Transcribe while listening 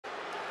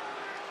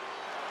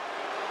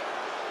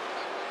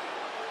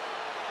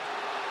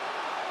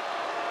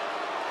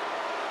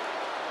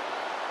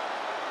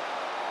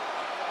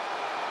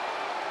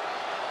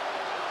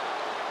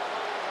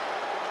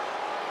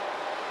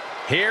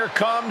Here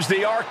comes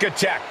the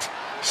architect,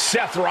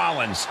 Seth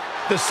Rollins,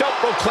 the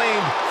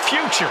self-proclaimed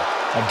future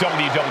of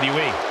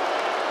WWE.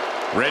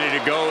 Ready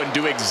to go and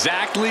do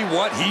exactly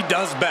what he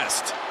does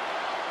best.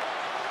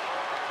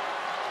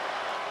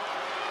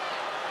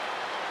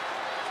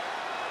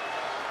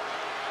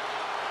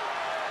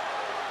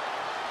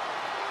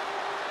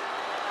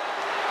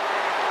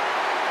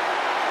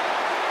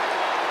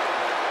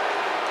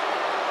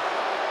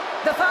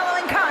 The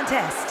following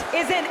contest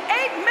is an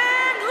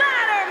 8-man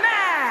ladder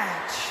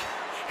match,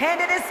 and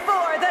it is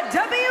for the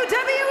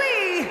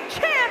WWE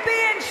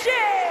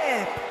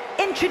Championship.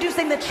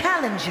 Introducing the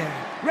challenger,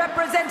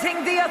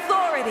 representing the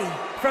Authority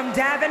from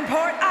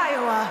Davenport,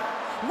 Iowa,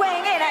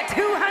 weighing in at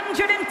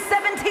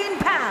 217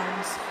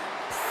 pounds,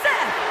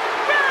 Seth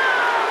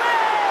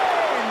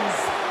Rollins.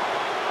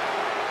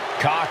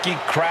 Cocky,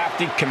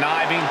 crafty,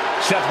 conniving,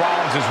 Seth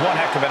Rollins is one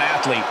heck of an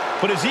athlete,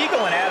 but his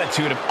ego and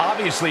attitude have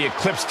obviously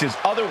eclipsed his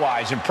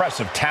otherwise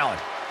impressive talent.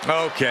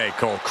 Okay,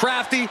 Cole.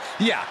 Crafty?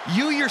 Yeah,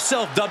 you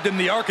yourself dubbed him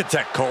the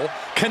architect, Cole.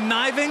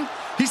 Conniving?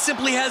 He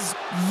simply has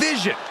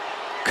vision.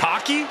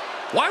 Cocky?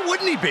 Why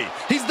wouldn't he be?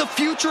 He's the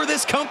future of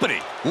this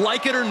company,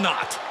 like it or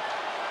not.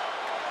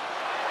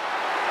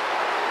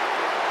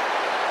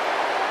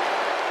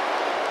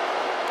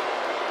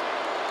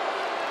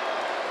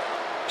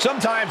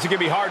 Sometimes it can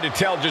be hard to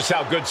tell just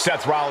how good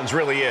Seth Rollins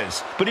really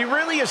is, but he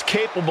really is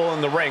capable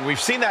in the ring. We've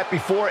seen that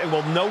before and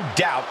will no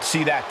doubt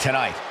see that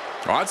tonight.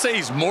 Oh, I'd say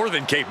he's more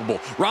than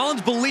capable.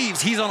 Rollins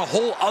believes he's on a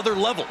whole other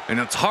level, and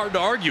it's hard to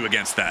argue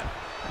against that.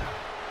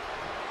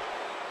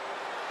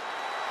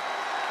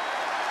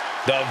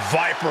 The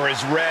Viper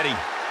is ready.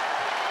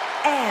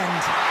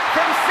 And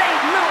from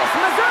St. Louis,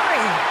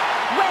 Missouri,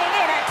 weighing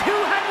in at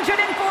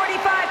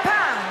 245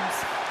 pounds,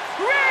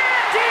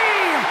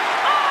 Randy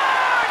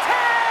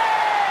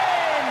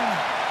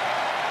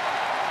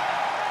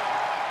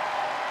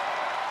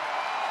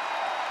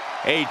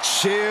Orton! A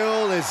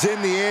chill is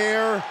in the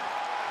air.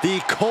 The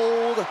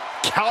cold,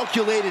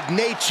 calculated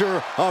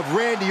nature of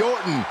Randy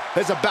Orton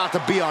is about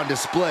to be on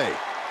display.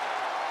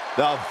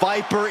 The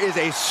Viper is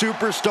a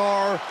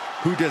superstar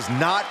who does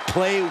not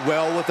play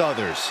well with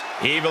others.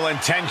 Evil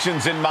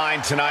intentions in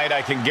mind tonight,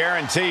 I can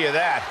guarantee you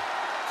that.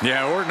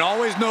 Yeah, Orton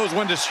always knows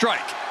when to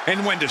strike,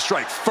 and when to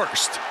strike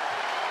first.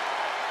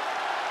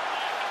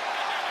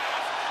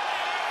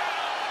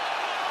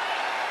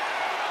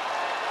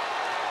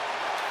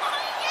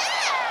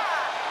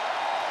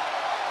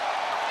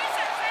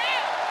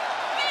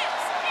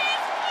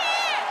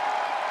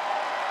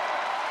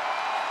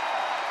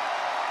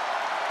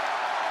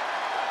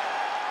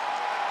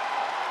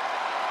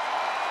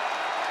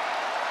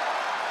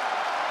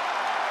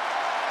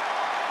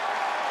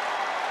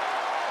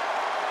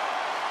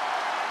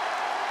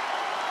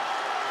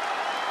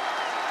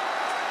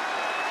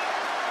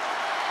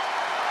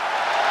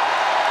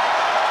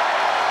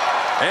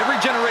 Every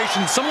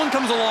generation, someone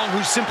comes along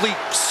who's simply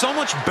so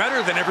much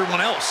better than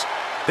everyone else.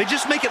 They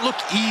just make it look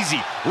easy.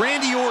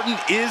 Randy Orton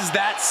is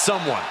that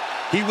someone.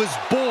 He was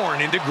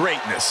born into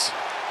greatness.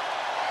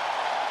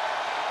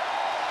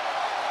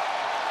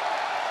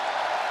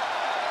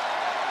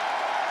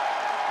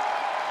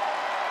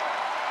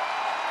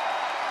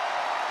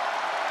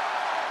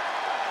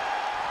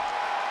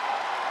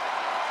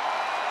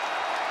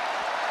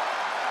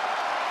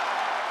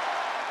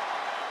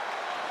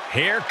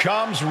 Here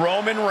comes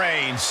Roman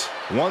Reigns.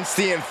 Once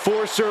the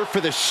enforcer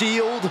for the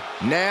Shield,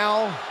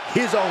 now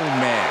his own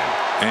man.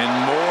 And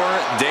more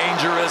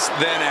dangerous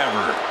than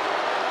ever.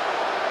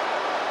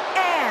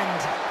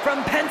 And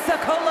from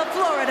Pensacola,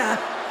 Florida,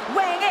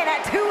 weighing in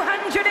at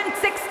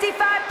 265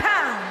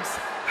 pounds,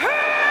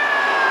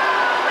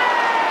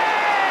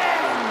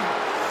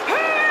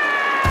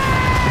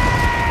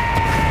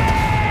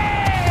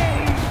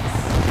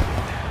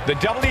 The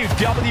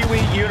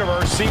WWE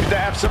Universe seems to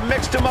have some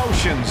mixed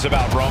emotions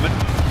about Roman.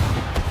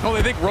 Oh,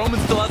 they think Roman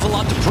still has a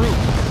lot to prove,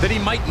 that he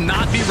might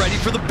not be ready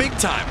for the big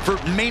time, for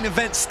main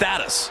event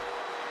status.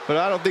 But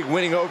I don't think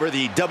winning over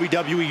the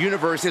WWE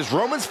Universe is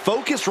Roman's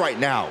focus right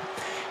now.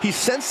 He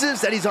senses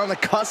that he's on the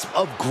cusp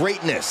of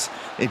greatness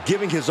and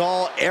giving his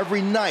all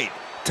every night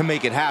to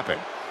make it happen.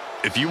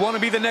 If you want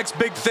to be the next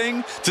big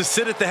thing, to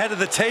sit at the head of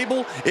the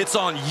table, it's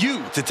on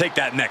you to take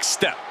that next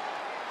step.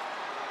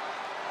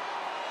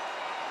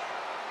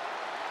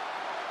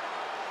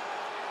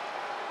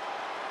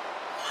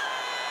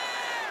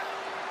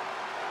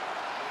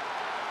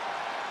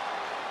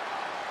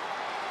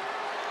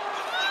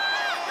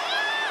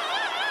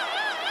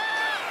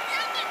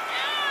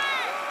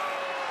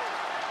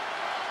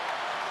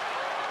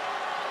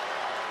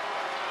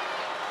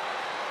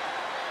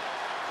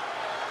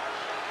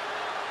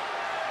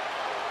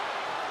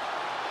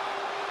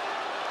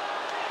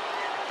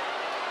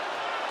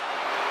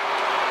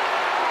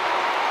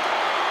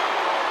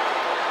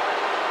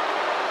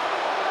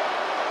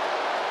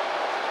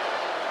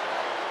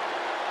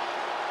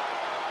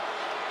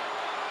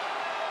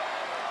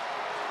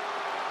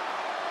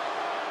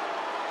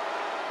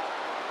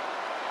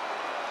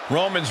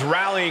 Roman's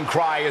rallying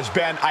cry has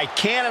been, I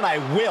can and I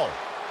will.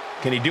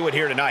 Can he do it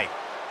here tonight?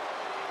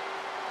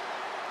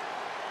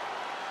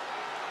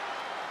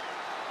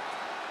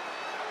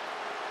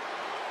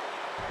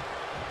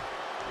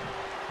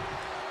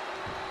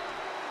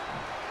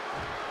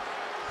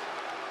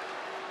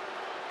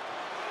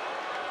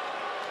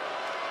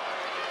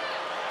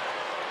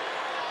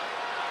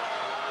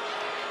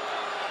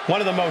 One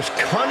of the most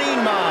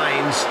cunning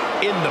minds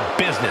in the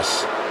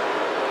business.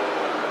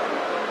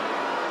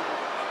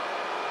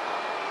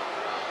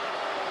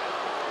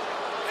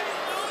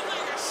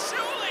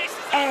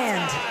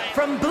 And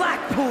from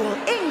Blackpool,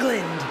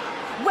 England,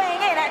 weighing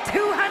in at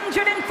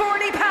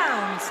 240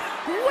 pounds,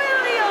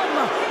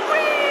 William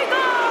Regal!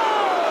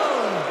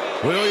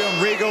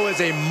 William Regal is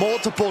a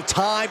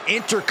multiple-time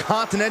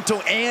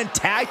Intercontinental and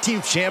Tag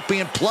Team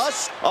Champion,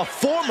 plus a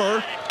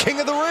former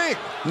King of the Ring.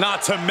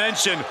 Not to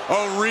mention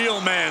a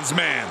real man's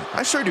man.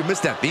 I sure do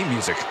miss that theme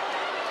music.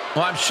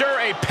 Well, I'm sure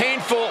a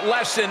painful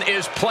lesson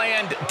is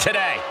planned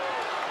today.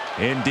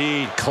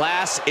 Indeed,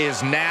 class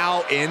is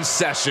now in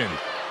session.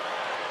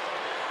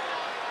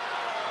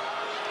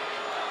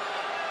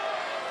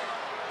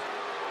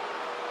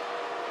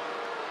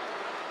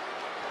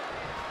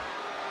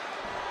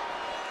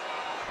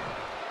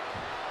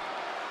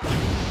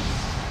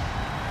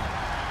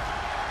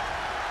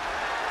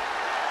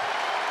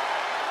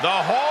 The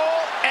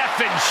whole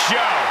effing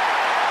show.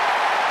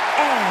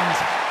 And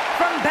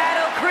from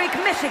Battle Creek,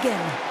 Michigan,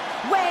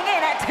 weighing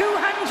in at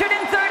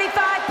 235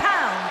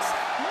 pounds,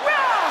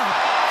 Rob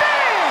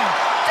Van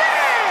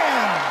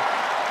Dam!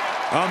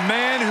 A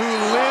man who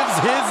lives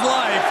his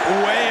life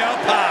way up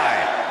high.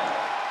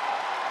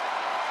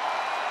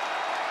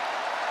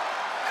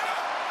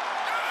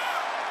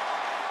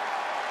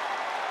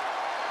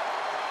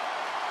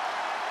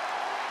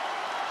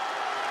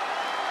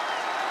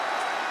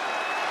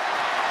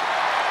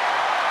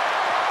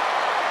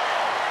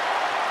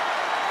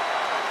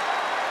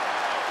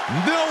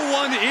 No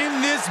one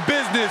in this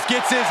business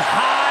gets as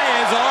high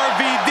as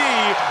RVD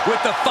with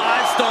the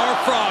 5-star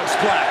frog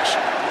splash.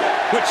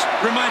 Which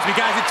reminds me,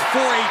 guys, it's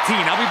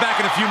 4:18. I'll be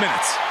back in a few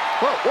minutes.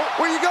 Whoa,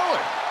 where are you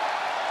going?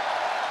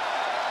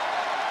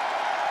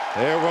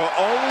 There will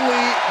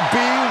only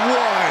be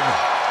one.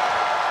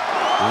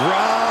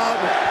 Rob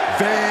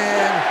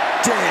Van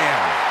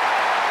Dam.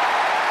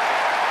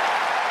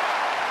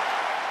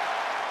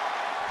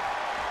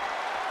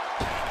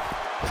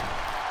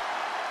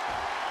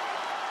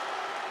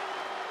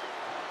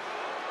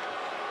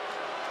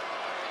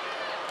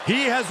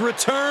 He has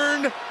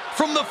returned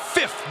from the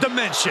 5th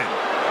dimension.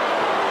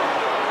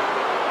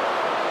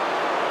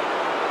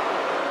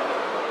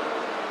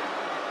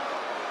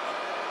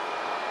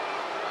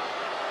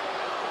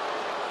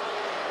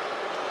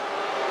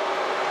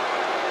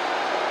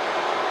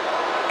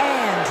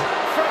 And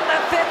from the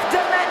 5th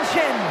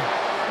dimension,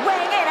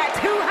 weighing in at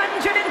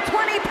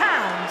 220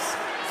 pounds,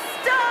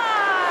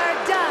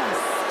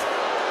 Stardust!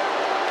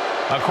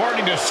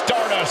 According to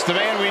Stardust, the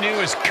man we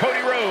knew as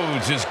Cody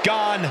Rhodes is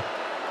gone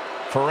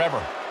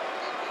forever.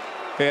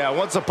 Yeah,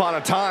 once upon a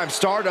time,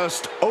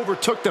 Stardust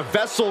overtook the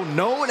vessel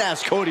known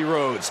as Cody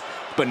Rhodes.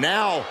 But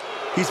now,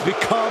 he's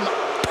become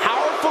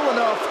powerful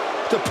enough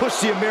to push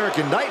the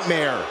American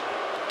Nightmare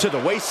to the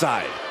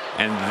wayside.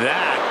 And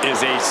that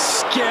is a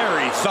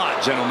scary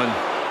thought, gentlemen.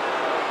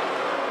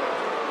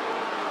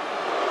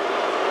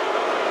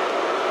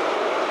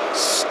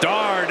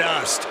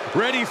 Stardust,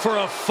 ready for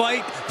a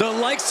fight the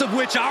likes of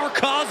which our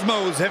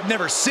Cosmos have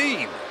never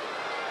seen.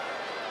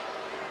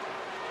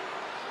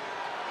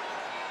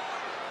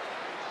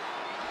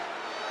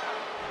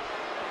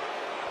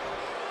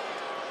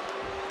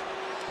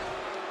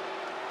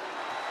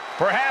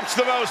 Perhaps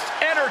the most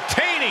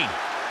entertaining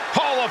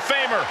Hall of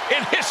Famer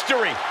in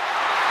history.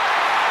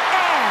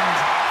 And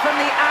from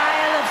the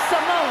Isle of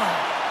Samoa,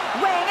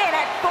 weighing in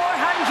at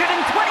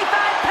 425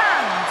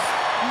 pounds,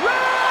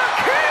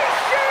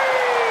 Rikishi!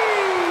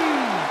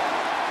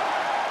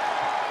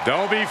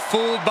 Don't be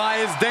fooled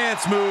by his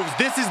dance moves.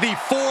 This is the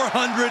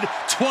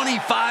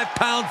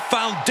 425-pound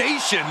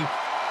foundation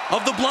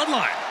of the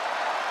bloodline.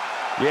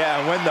 Yeah,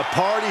 and when the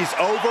party's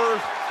over,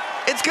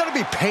 it's going to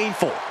be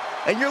painful.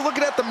 And you're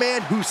looking at the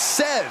man who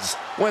says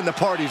when the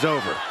party's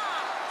over.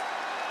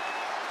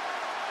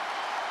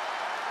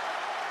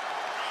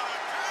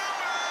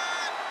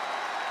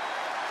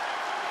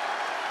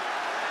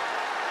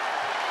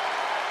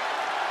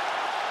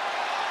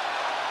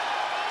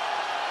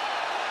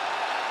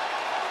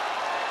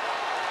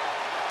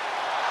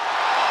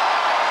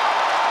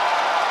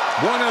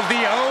 One of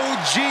the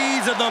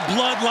OGs of the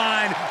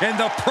bloodline and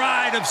the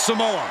pride of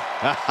Samoa.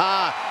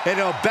 And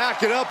he'll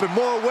back it up in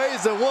more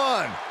ways than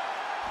one.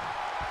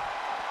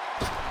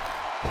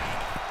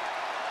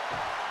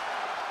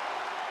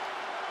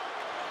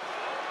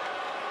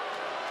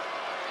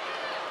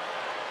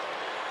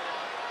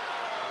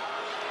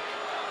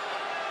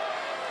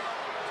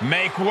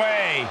 Make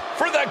way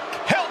for the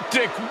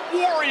Celtic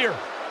Warrior.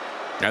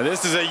 Now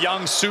this is a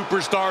young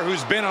superstar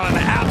who's been on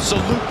an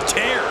absolute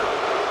tear.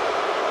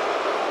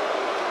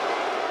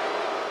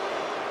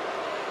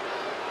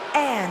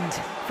 And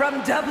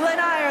from Dublin,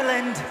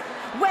 Ireland,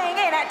 weighing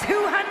in at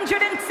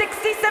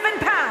 267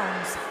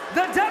 pounds,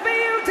 the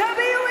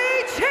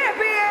WWE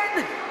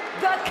Champion,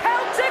 the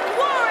Celtic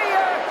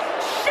Warrior,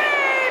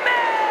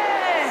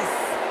 Sheamus!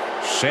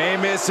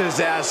 Sheamus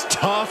is as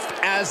tough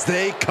as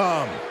they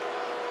come.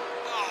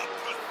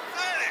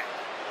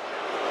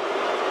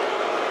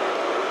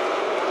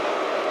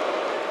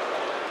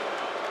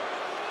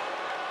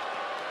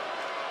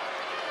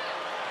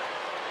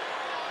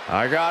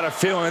 I got a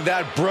feeling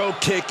that bro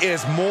kick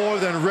is more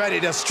than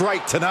ready to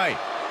strike tonight.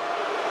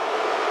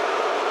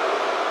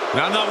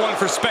 Now, I'm not one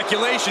for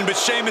speculation, but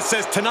Sheamus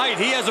says tonight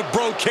he has a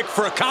bro kick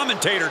for a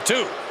commentator,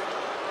 too.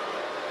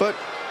 But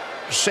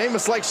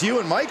Sheamus likes you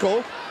and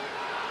Michael.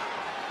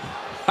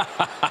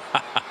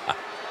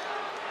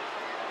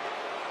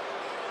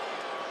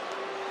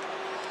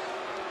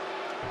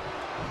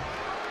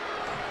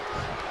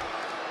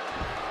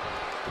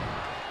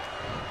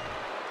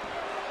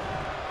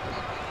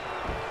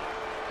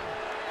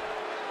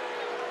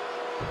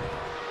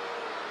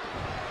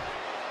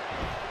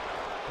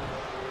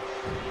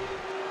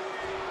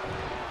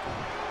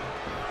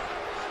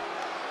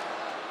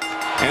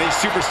 And these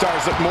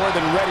superstars look more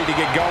than ready to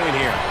get going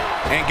here.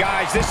 And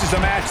guys, this is a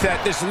match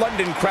that this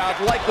London crowd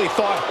likely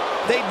thought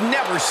they'd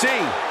never see.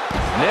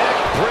 Neck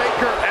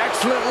breaker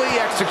excellently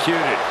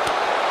executed.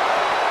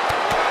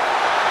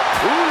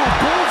 Ooh,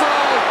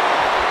 bullseye!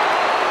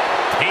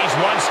 He's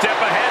one step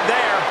ahead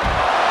there.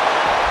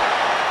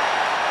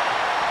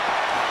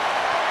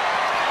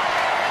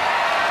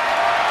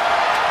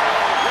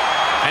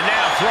 And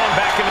now thrown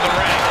back into the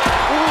ring.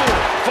 Ooh,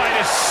 fight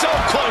is so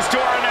close to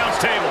our announce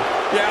table.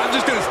 Yeah, I'm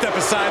just going to step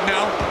aside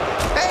now.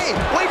 Hey,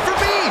 wait for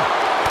me!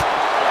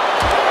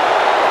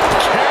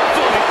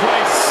 Carefully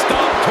placed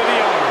stomp to the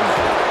arm.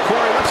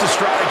 Corey, what's the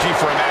strategy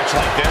for a match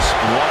like this?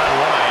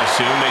 One-on-one, I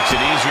assume, makes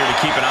it easier to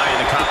keep an eye on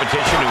the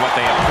competition and what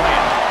they have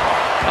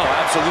planned. Oh,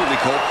 absolutely,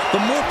 Cole.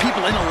 The more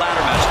people in a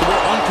ladder match, the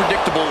more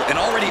unpredictable an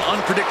already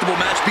unpredictable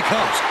match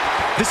becomes.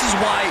 This is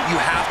why you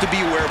have to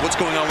be aware of what's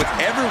going on with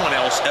everyone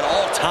else at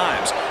all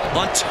times,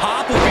 on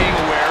top of being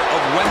aware of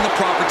when the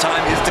proper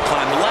time is to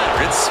climb the ladder.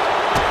 It's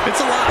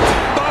a lot.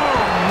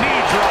 Boom!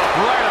 Knee drop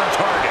right on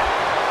target.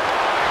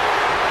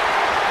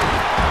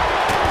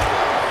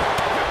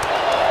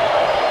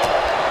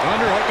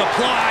 Underhook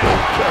applied.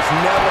 Just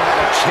never had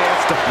a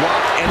chance to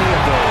block any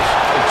of those.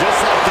 And just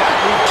like that,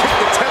 we kicked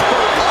the tempo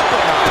up a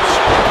notch.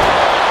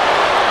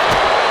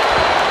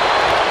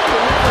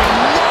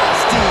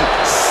 Nasty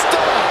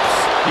stomps.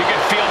 You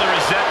can feel the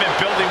resentment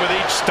building with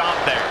each stomp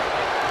there.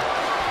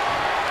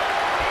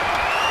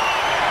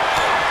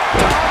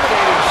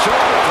 Dominating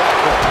shoulder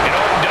tackle. And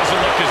Orton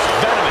doesn't look as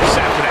venomous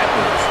after that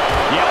move.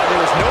 Yeah,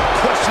 there was no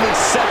questioning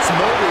Seth's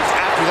motives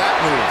after that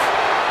move.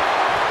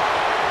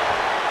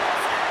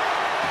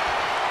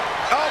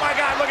 Oh my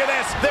God, look at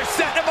this. They're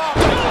setting him up.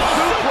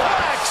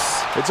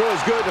 Suplex. It's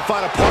always good to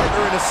find a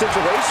partner in a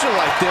situation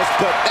like this,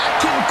 but that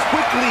can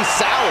quickly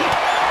sour.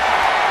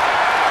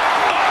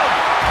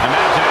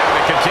 Imagine having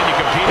to continue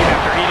competing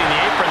after eating the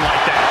apron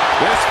like that.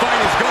 This fight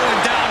is going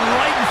down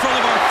right in front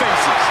of our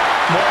faces.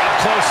 More up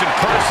close and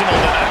personal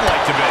than I'd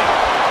like to be.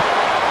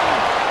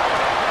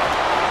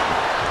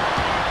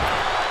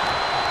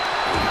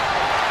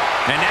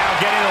 And now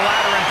getting the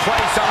ladder in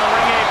place on the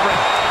ring apron.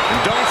 And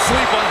don't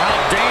sleep on how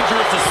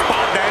dangerous a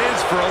spot that is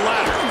for a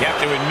ladder. You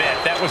have to admit,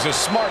 that was a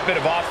smart bit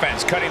of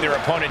offense, cutting their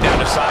opponent down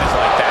to size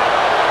like that.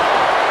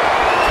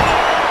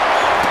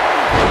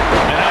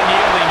 An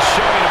unyielding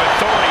showing of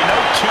authority, no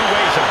two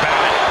ways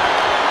about it.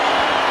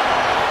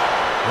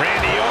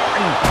 Randy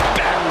Orton,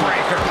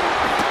 backbreaker.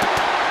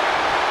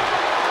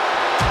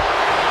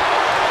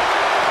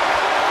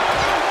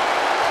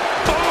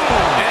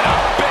 Boom! And a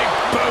big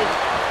boot.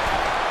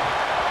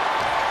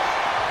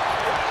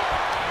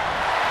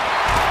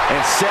 And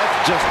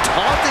Seth just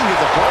taunting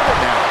his opponent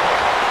now.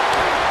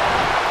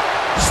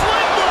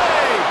 Sling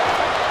blade!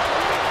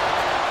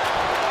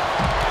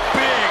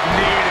 Big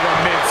knee to the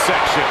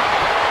midsection.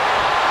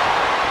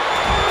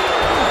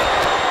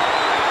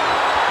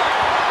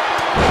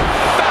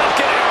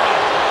 Falcon arrow!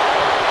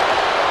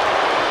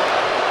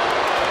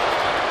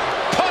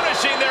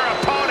 Punishing their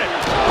opponent.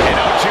 And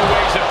no two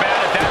ways about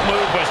it, that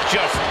move was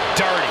just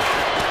dirty.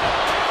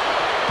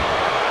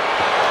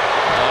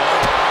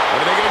 What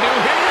are they going to do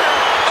here?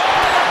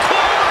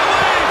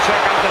 Check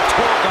out the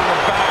torque on the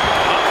back.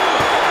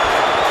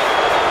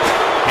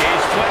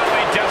 He's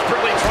flatly,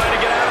 desperately trying to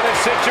get out of this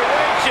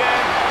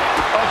situation.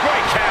 Oh,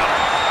 great counter.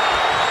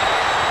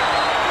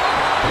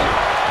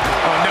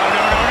 Oh, no,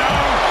 no, no, no.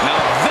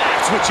 Now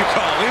that's what you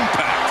call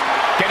impact.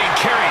 Getting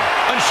carried,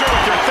 unsure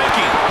what they're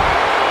thinking.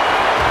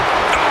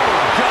 Oh,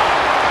 God.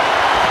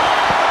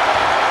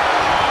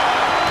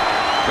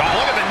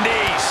 Wow, look at the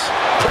knees.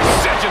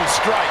 Precision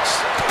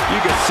strikes. You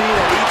can see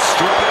that each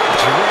strike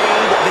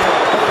drained their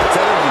opponent's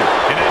energy.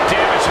 And that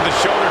damage to the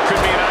shoulder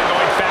could be an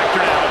ongoing factor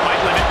now. It might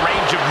limit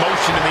range of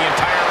motion in the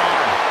entire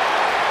arm.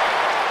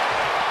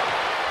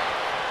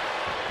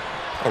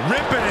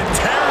 Ripping and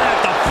tearing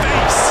at the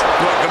face.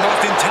 Look, the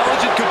most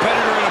intelligent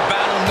competitor in a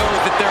battle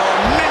knows that there are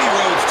many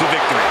roads to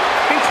victory,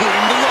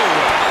 including the low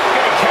road.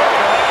 Getting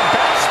carried around,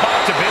 bad spot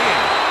to be in.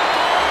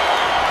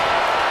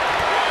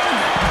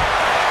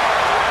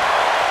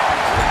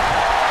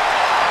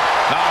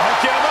 Now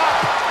hooking him up.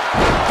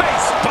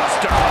 Face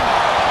buster.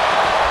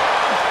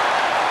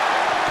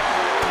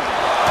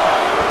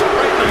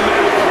 Right in the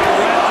middle.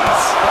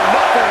 Relentless.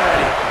 Enough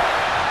already.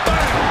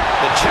 Bam.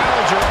 The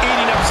challenger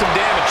eating up some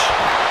damage.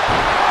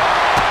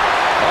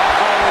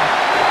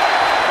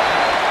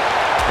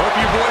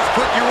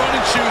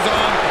 running shoes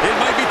on. It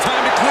might be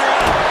time to clear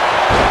out.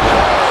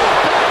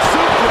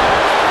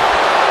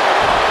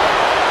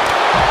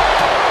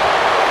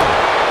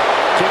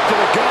 Kick to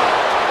the gut.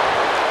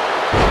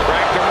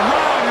 Wrapped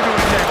around into a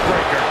neck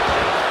breaker.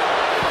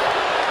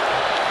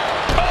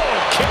 Oh,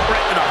 kick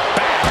right to the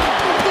back.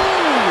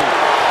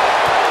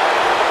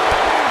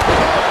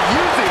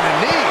 Using the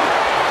knee.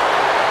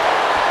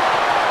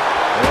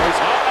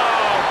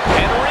 Uh-oh.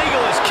 And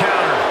Regal is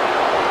countered.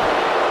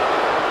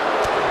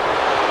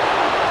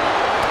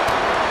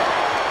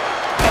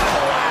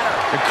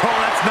 And Cole,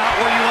 that's not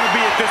where you want to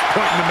be at this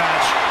point in the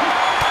match.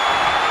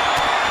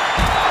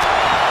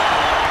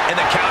 And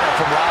the counter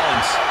from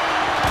Rollins.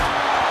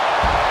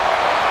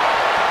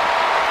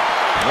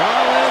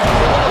 Rollins, a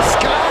little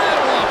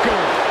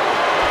Skywalker.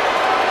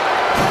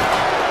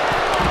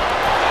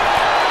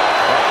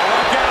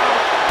 Look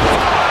out.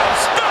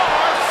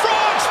 Five-star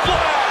frog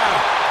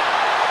splash.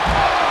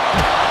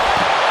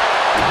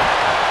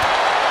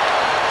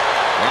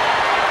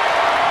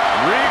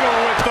 Regal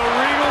with the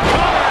Regal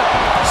cutter.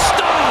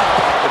 Stop.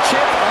 The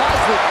champ's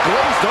eyes look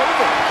glazed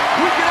over.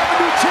 We can have a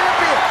new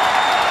champion.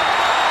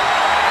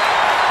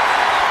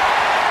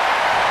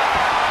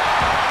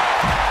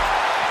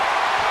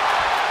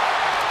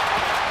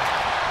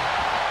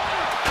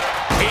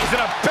 He's in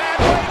a bad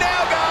way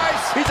now,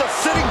 guys. He's a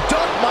sitting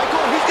duck, Michael.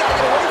 He's got to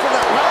get away from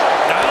that ladder.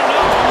 I don't know.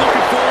 I'm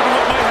looking forward to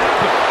what might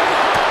happen.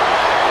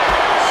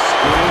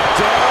 Scoop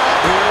down.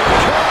 Here it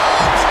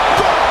comes.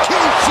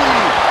 Rikishi.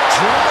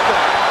 Driver.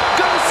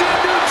 Gonna see a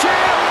new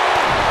champ.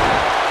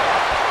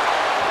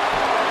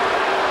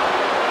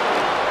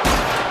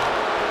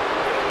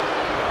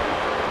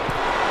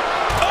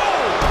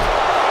 Oh!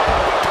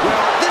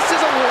 Well, this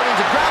is a warning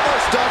to grab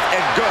our stuff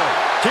and go.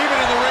 Keep it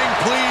in the ring,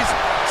 please.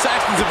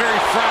 Saxton's a very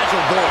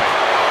fragile boy.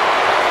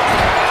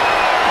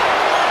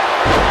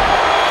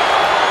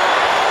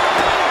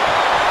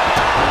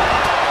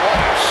 What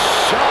a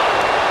shot.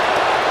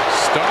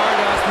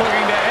 Stardust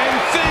looking to end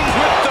things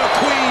with the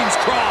Queen's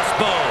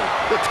crossbow.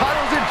 The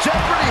title's in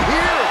jeopardy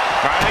here.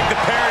 I think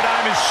the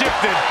paradigm has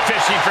shifted.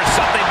 Fishing for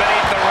something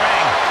beneath the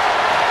ring.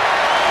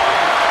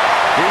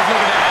 He's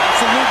looking to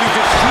absolutely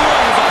destroy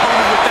his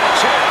opponent with that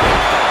chair.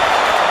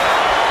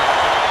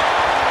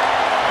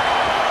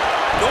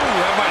 Oh,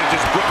 that might have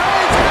just broke.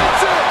 Reigns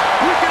hits it.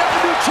 We can have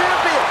a new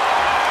champion.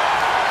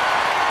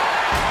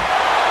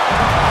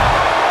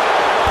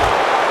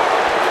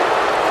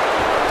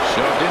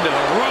 Shoved into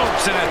the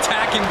ropes and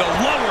attacking the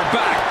lower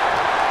back.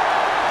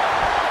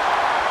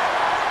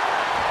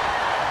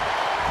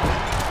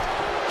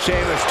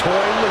 Sheamus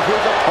toying with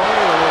his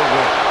opponent a little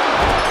bit.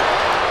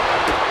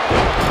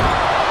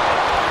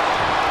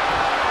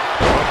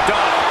 Hooked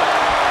up.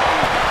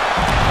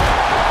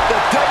 The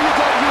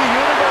WWE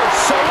Universe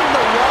showing the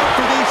love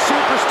for these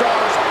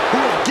superstars who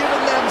have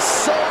given them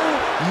so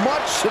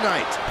much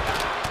tonight.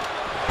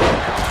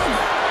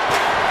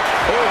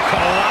 Oh,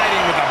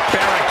 colliding with a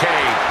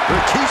barricade.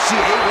 Rikishi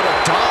able to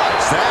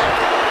dodge that.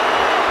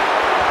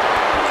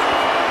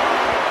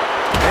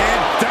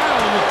 And down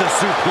with the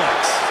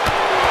suplex.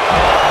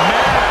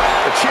 Man,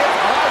 the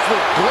champ's eyes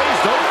look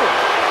glazed over.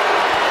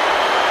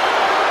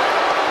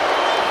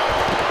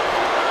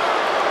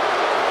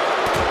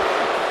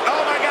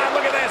 Oh, my God,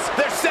 look at this.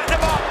 They're setting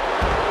him up.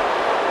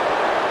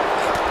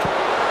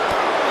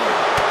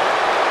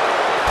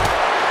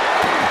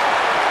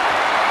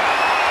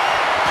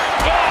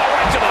 Oh,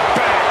 right to the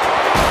back.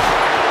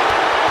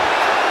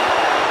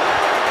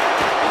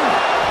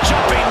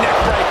 Jumping neck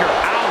breaker.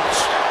 Ouch.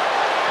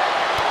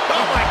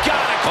 Oh, my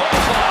God, a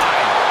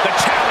clothesline. The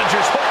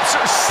challenger's hopes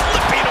are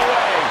slipping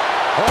away.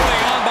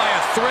 Holding on by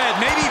a thread,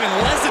 maybe even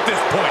less at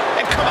this point.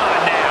 And come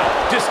on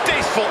now.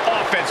 Distasteful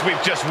offense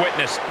we've just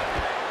witnessed.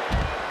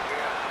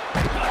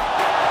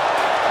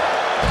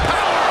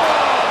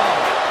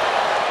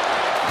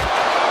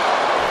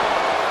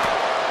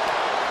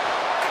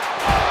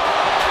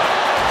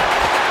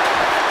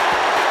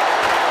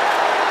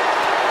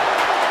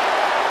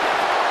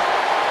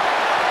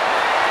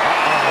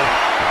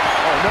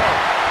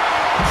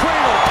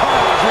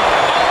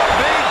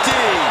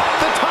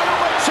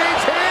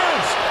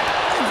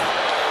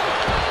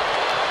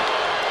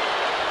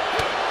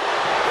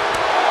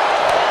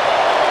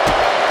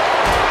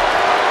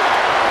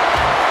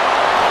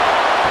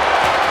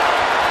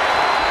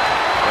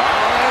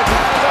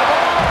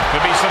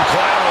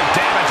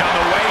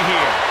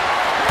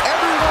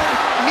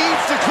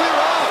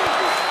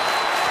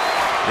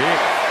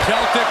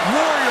 Celtic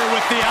Warrior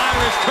with the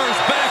Irish Curse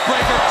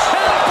backbreaker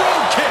and a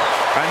brogue kick.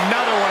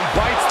 Another one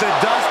bites the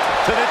dust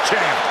to the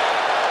champ.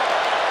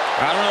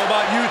 I don't know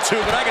about you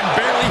two, but I can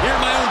barely hear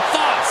my own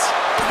thoughts.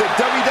 The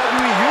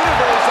WWE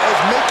Universe is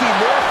making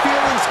their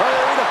feelings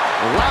heard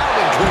loud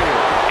and clear.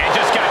 And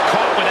just got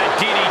caught with that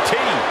DDT.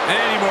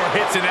 Any more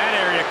hits in that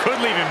area could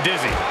leave him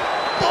dizzy.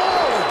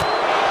 Oh!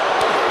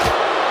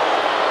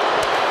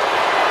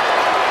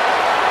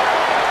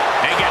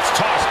 And gets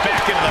tossed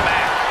back into the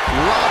mat.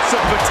 Lots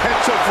of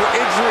potential for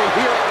injury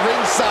here at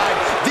ringside.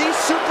 These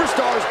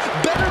superstars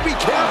better be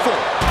careful.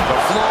 The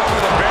floor,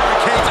 the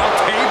barricades, on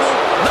table.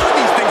 None of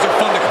these things are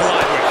fun to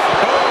collide with.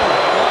 Oh,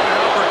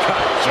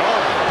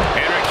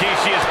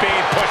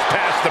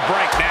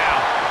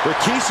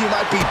 he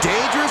might be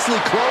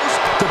dangerously close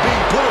to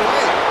being put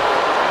away.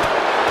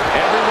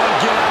 Everyone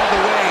get out of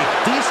the way.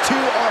 These two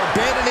are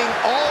abandoning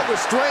all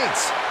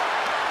restraints.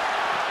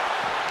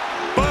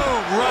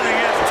 Boom, running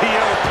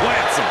STO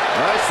plants him.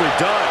 Nicely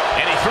done.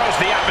 And he throws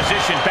the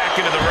opposition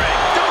back into the ring.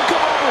 Don't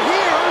come over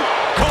here.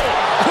 Cole,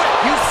 quick,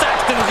 use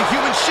Saxton as a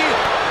human shield.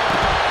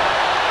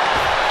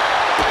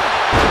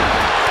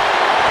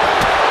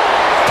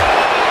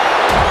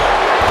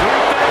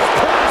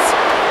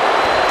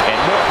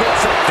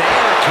 Hits up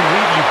there can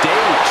leave you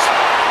dazed.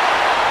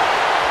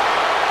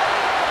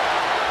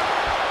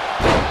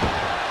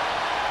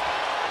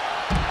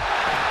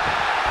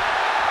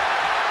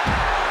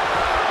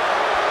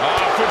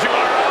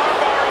 Fujiwara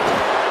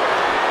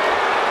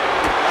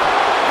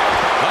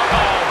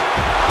armbar.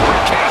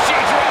 Rikishi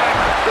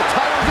driver. The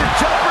title's in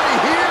jeopardy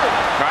here.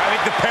 I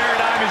think the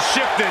paradigm has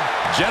shifted.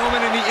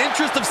 Gentlemen, in the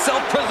interest of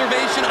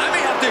self-preservation, I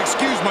may have to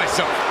excuse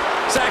myself.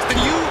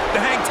 Saxton, you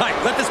hang tight.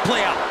 Let this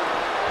play out.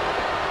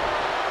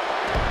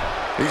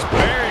 He's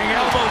burying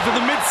elbows in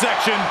the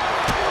midsection.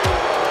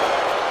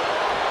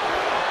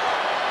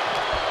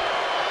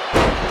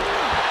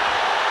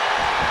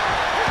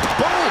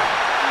 Boom!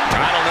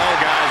 I don't know,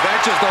 guys.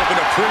 That just opened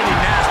a pretty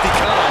nasty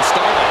cut on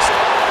Stardust.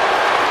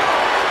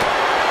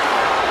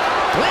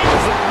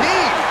 Lands a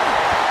knee.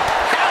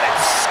 How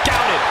it's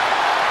scouted.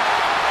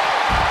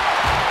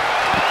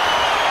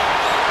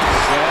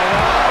 Set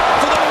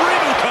up for the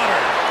ring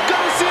cutter.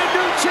 Gonna see a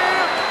new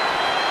champ.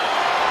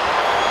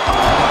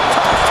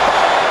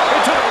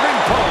 Into the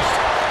ring post.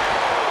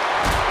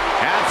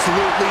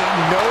 Absolutely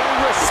no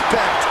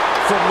respect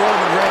from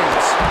Roman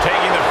Reigns.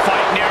 Taking the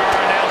fight near our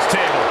announce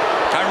table.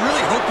 I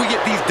really hope we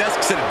get these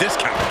desks at a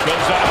discount. Goes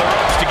out of the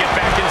ropes to get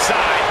back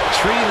inside.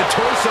 Treating the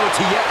torso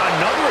to yet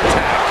another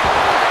attack.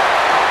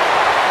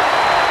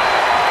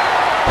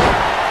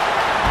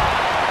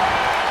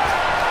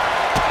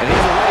 And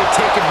he's already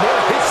taken more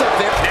hits up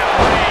there. Now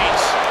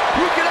Reigns.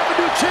 You can have a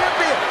new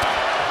champion.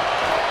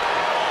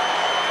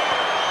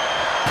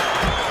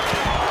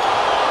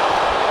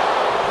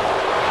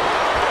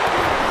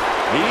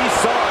 He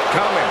saw it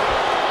coming.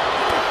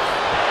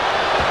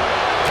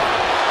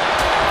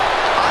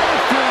 I am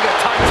feeling a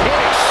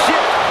titanic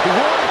shift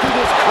rolling through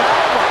this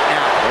crowd right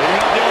now. What are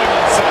you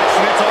doing,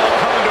 Saxton? It's all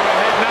coming to a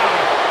head now.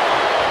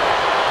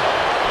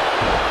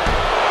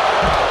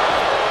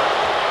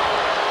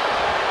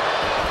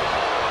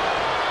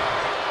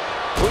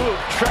 Ooh,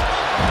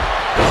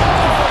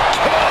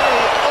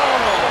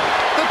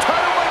 the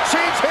title might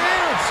change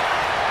hands.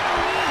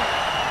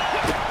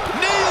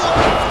 Knee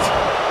lift.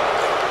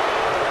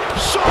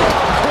 So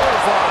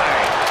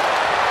horrifying.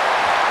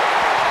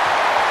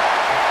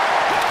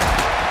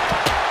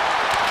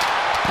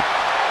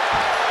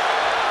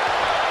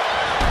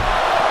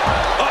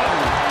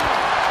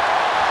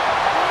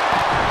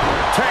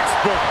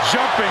 Textbook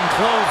jumping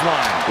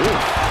clothesline.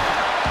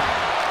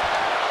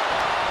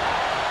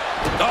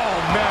 Oh,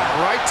 man,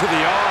 right to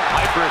the arm.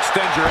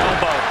 Hyperextend your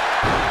elbow.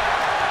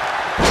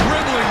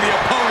 Dribbling the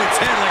opponent's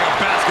head like a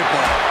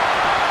basketball.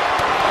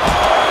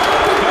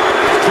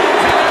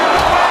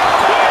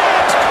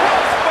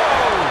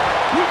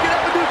 You can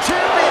have a new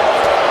champion.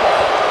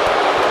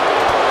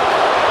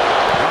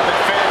 Nothing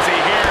fancy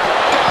here.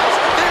 Guys,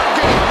 they're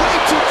getting way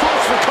too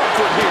close for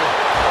comfort here.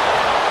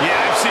 Yeah,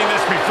 I've seen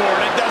this before,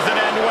 and it doesn't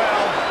end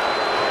well.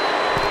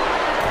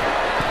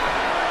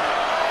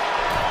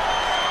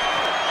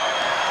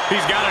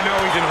 He's got to know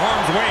he's in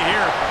harm's way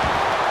here.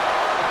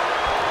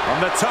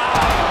 From the top.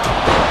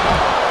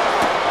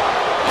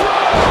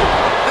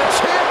 The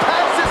champ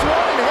has this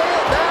one in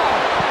hand now.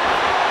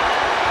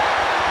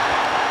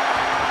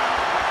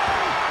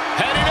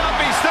 Heading up,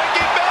 he's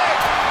thinking big.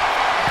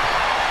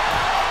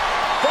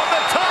 From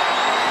the top.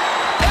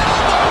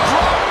 Elbow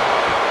drop.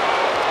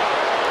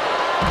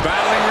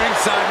 Battling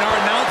ringside, and our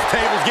announce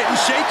table's getting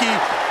shaky.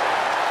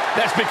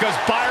 That's because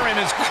Byron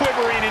is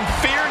quivering in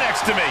fear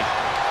next to me.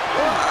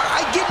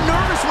 I get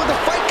nervous when the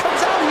fight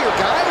comes out here,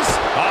 guys.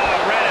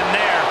 Oh, read him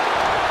there.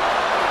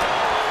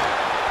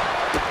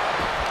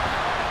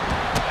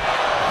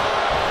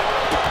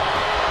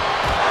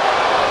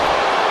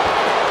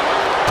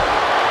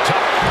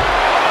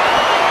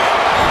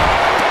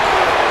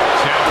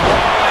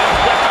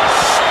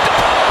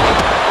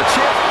 The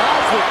champ's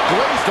eyes look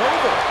glazed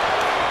over.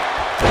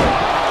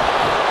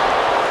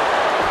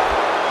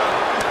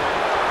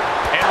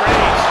 And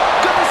Reigns.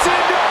 Gonna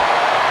send it.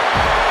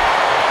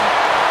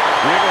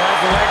 Regal has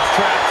the legs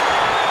trapped.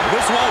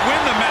 This won't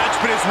win the match,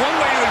 but it's one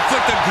way to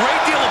inflict a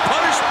great deal of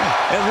punishment.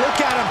 And look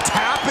at him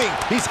tapping.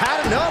 He's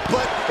had enough,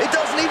 but it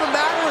doesn't even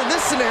matter in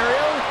this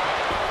scenario.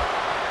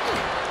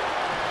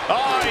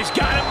 Oh, he's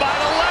got him by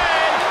the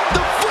leg.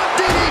 The foot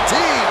DDT.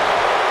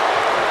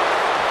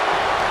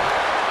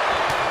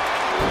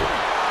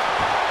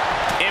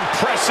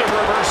 Impressive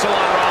reversal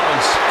on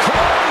Rollins.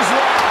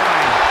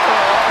 Clothesline. Oh,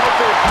 I hope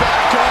they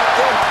back up.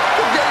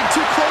 They're getting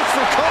too close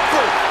for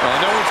comfort. Well,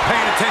 no one's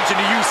paying attention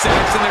to you,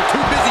 Saxton. They're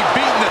too busy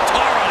beating the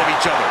tar out of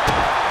each other.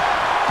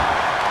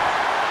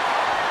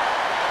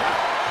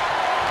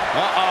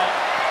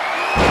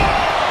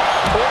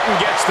 Orton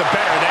gets the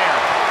better there.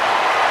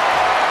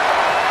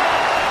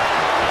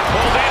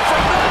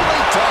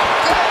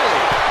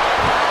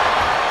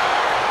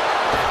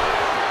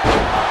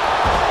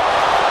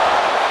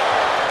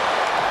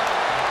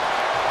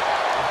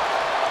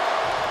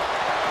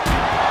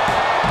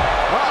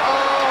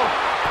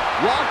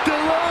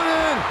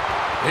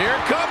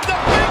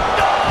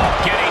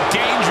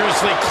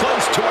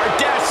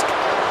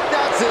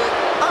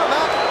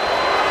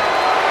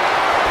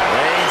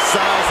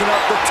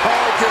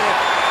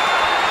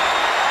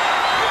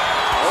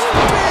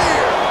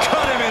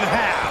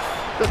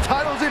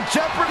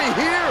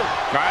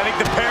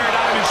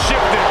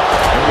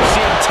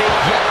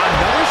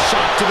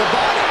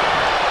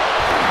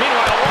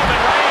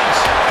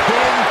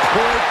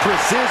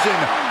 precision,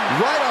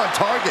 right on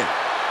target.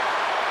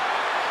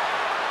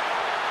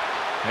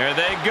 There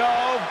they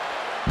go.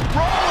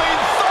 Rolling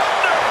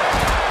thunder.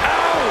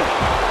 Ow!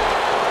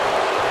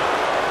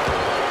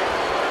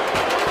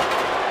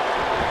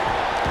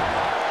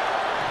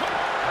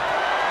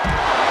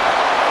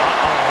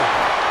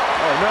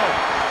 Oh, no.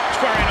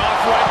 Squaring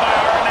off right by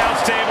our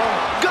announce table.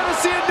 Gonna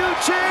see a new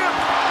champ.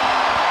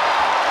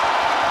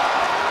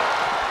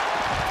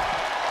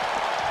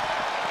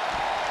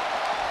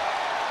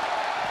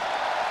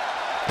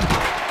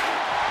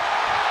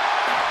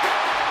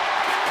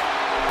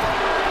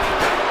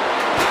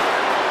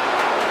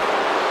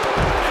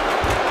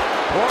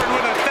 Orton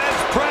with a Fez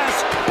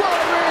press. By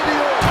Randy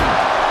Orton.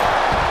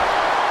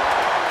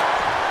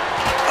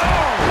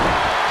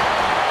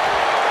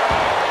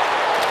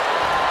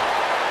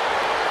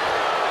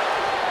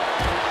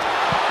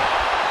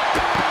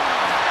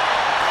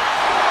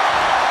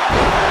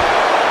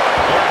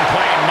 Orton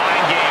playing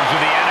mind games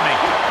with the enemy.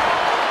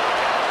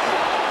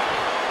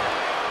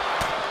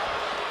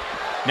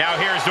 Now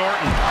here's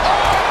Orton.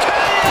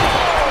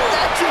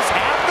 That just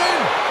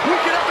happened. We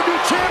could have a new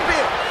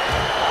champion.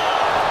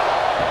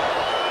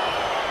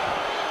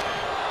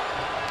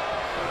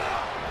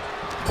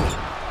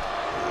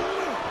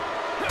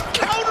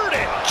 Countered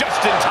it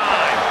just in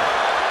time.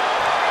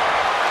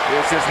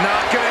 This is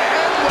not going to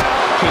end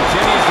well.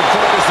 Continues to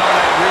focus on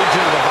that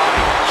region of the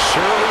body.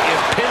 Shirley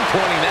is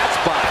pinpointing that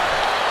spot.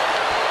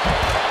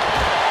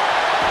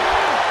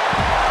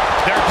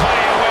 There are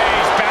plenty of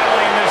ways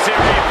battling in this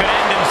area could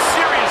end in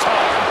serious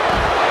harm.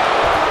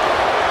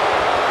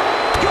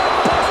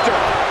 Gutbuster.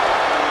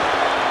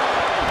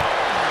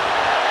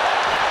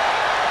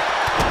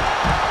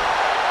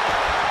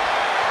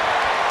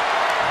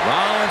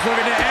 Rollins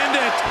looking to end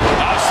it.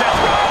 Oh, Seth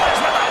Rollins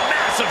with a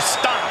massive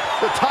stomp.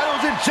 The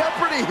title's in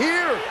jeopardy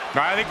here.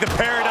 I think the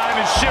paradigm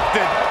has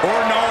shifted.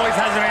 Orton always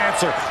has an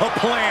answer, a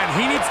plan.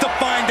 He needs to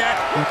find that.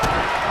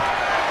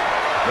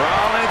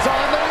 Rollins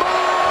on the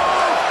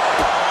move.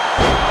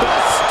 The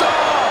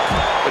stop.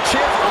 The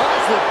champ's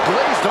eyes look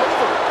glazed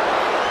over.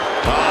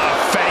 Oh,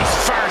 face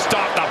first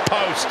off the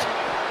post.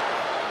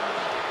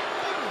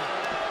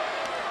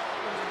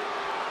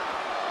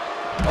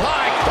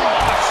 High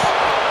cross.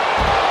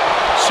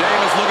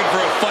 Sheamus looking for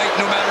a fight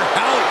no matter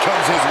how it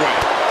comes his way.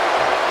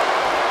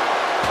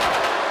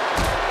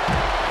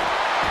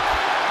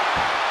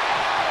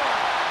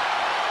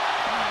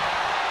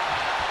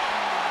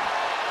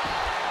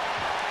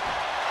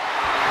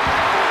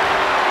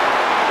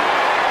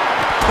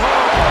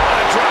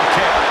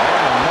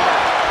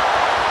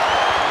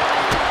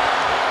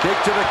 Kick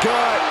to the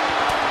gut.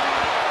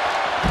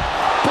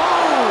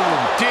 Boom!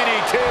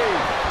 DDT.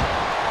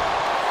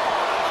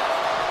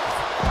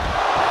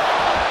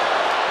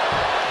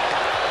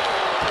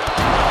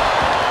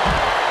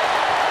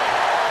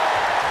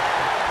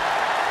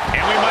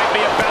 And we might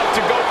be about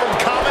to go from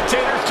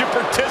commentators to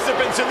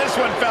participants in this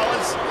one,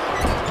 fellas.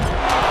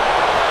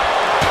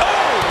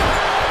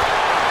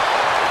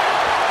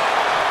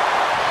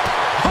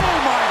 Oh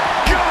my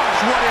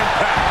gosh, what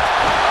impact!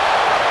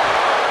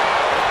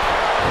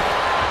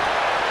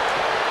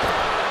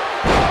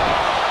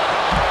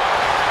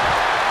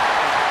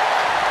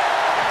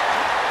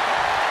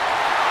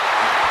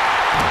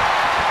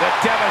 The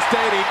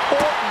devastating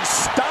Orton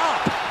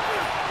stop.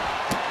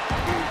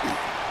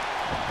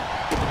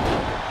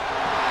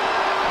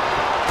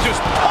 Just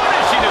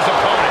punishing his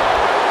opponent.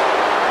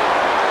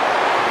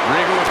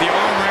 Regal with the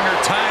arm wringer,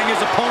 tying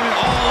his opponent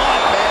all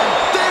up. And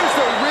there's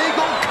the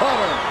Regal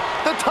cover.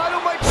 The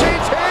title might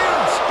change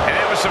hands. And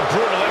that was some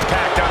brutal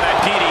impact on that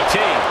DDT.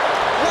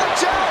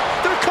 Watch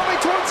out. They're coming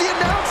towards the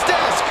announce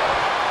desk.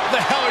 What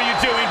the hell are you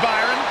doing,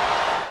 Byron?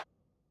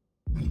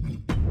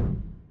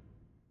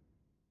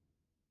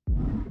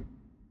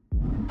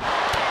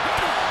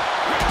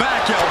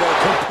 Back elbow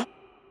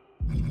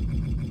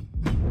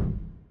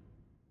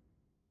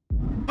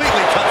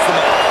completely cuts them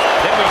off.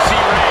 Then we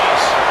see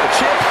Reigns. The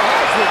champ's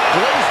eyes look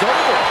glazed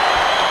over.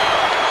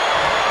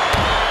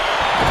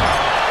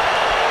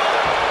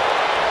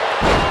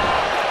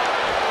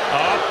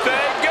 Up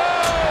they go.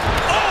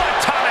 Oh,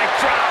 atomic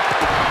drop.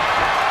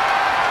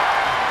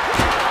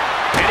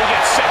 And he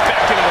gets set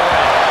back into the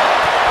ring.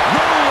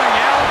 Rolling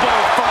elbow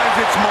finds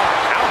its mark.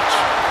 Ouch.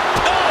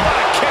 Oh,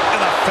 what a kick to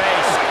the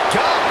face.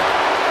 God.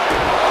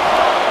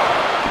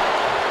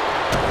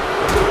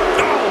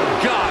 Oh,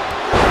 God.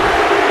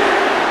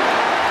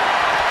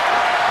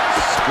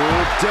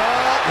 Scooped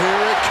up.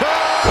 Here it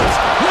comes.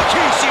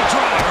 Rikishi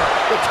driver.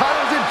 The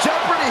title's in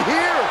jeopardy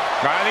here.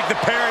 I think the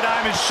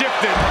paradigm has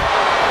shifted.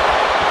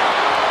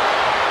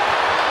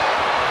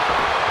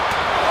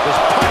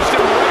 Just punched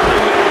him right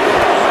in the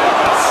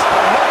relentless.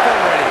 Enough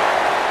already.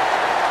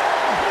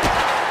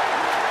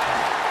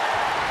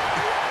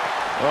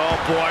 Oh,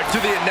 boy. To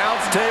the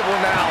announce table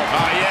now.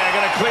 Oh, yeah,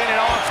 gonna clean it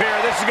off here.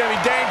 This is gonna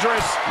be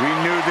dangerous. We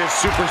knew this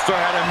superstar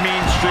had a mean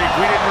streak.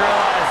 We didn't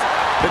realize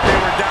that they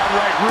were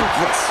downright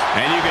ruthless.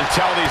 And you can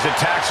tell these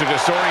attacks are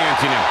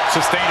disorienting him.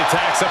 Sustained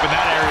attacks up in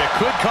that area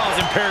could cause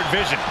impaired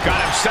vision. Got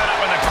him set up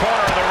in the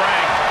corner of the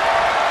ring.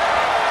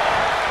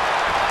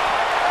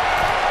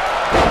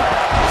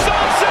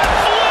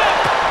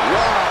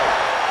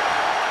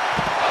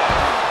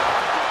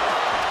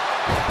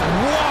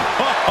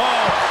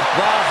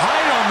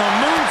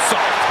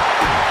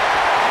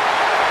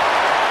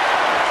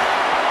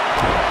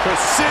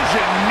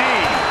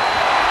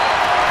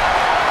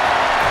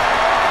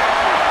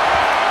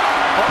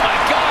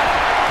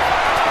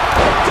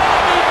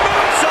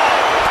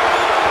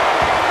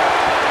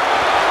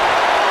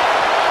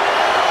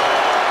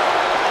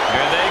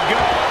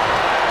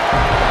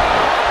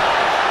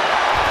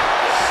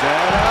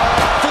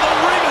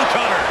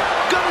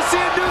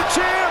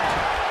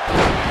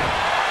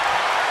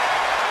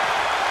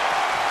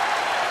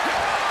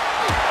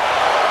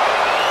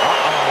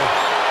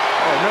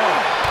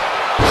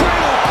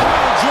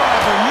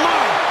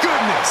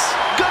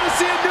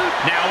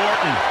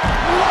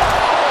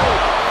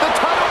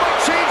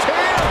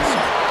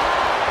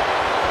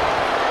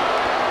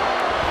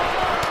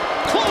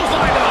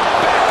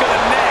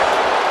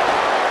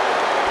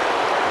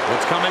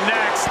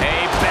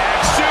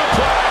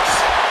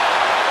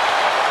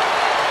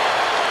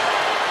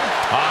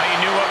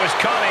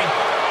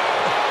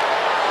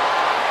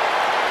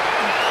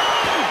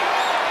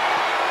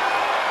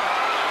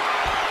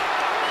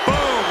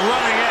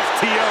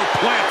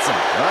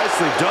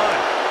 Nicely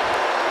done.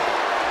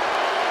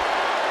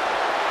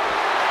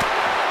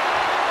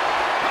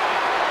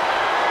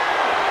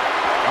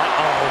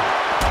 Uh-oh.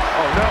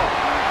 Oh, no.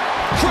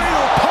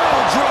 Cradle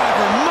pile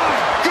driver, my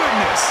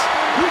goodness.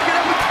 We get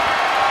up with...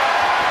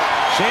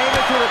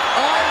 Sheamus with an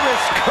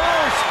Irish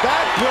curse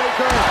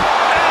backbreaker.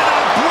 And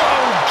a bro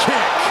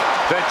kick.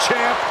 The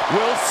champ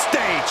will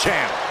stay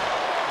champ.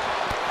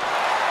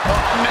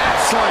 Mat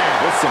slam.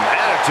 With some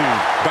attitude.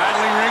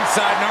 Battling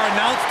ringside and our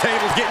announce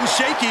table's getting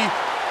shaky.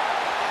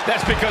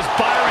 That's because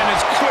Byron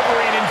is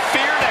quivering in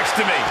fear next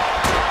to me.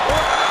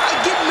 I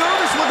get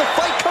nervous when the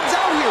fight comes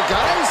out here,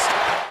 guys.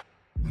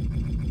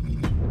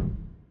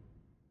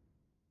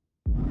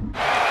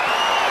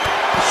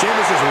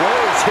 Sheamus's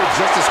words hit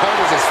just as hard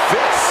as his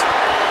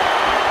fists.